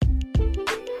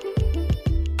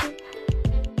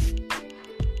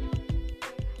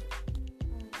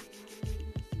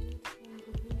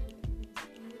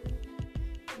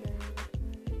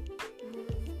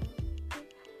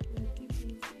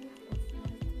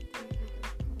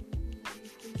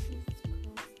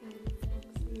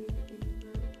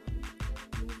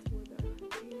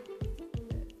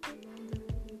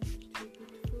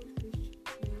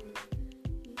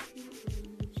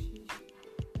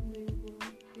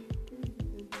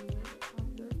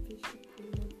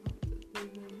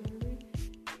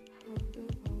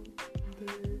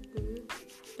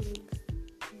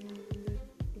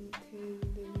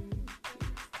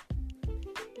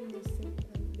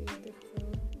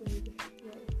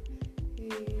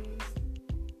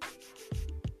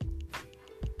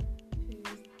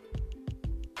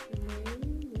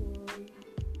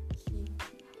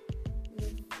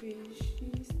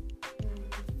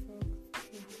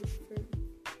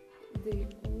They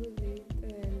all lived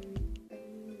undisturbed,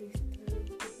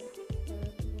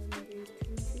 but one day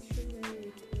two fishermen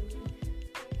returning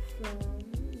from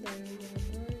the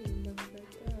river in the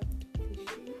water after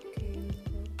fishing came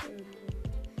across their boat.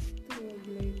 It was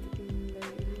late in the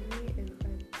evening, and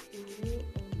as usual,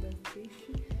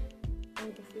 all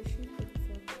the fishing folks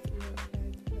were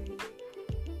at play.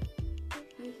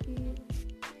 Hee hee,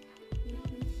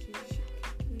 shish,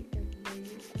 kiki, and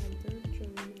many others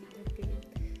joined the game.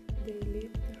 They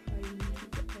leaped high into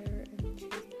the air and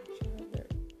chased each other.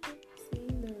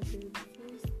 Seeing their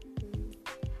beautiful skins,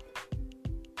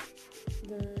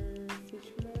 the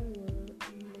fishermen were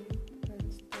amazed and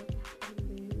stopped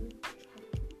in their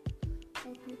tracks.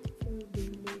 "How beautiful they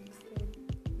look," said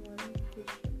one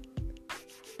fisherman.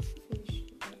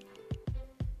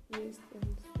 Yes, and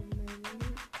so many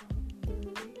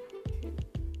others looked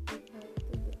at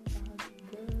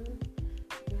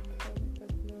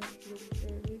but not look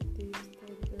very deep,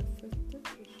 said the first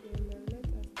fisherman. "Let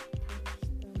us catch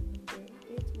them again."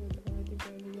 It was already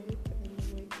very late and the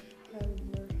weight had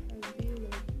were heavy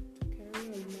enough to carry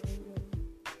on my way.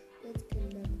 "Let's come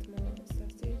back tomorrow,"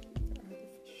 suggested the other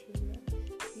fisherman.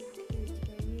 He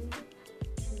returning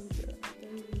to the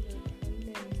other window behind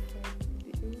them said,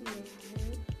 "Didn't you hear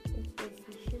what the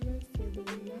fisherman said? We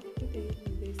must leave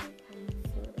this time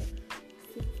for a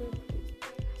safer place."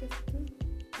 Just because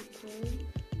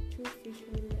two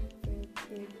fishermen felt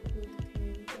they could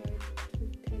came back to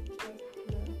catch up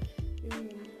now, you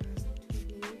want us to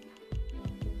leave our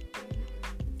home and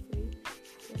free,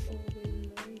 for all we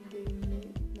know they may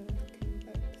not come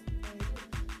back,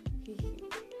 said he.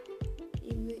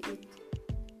 Even if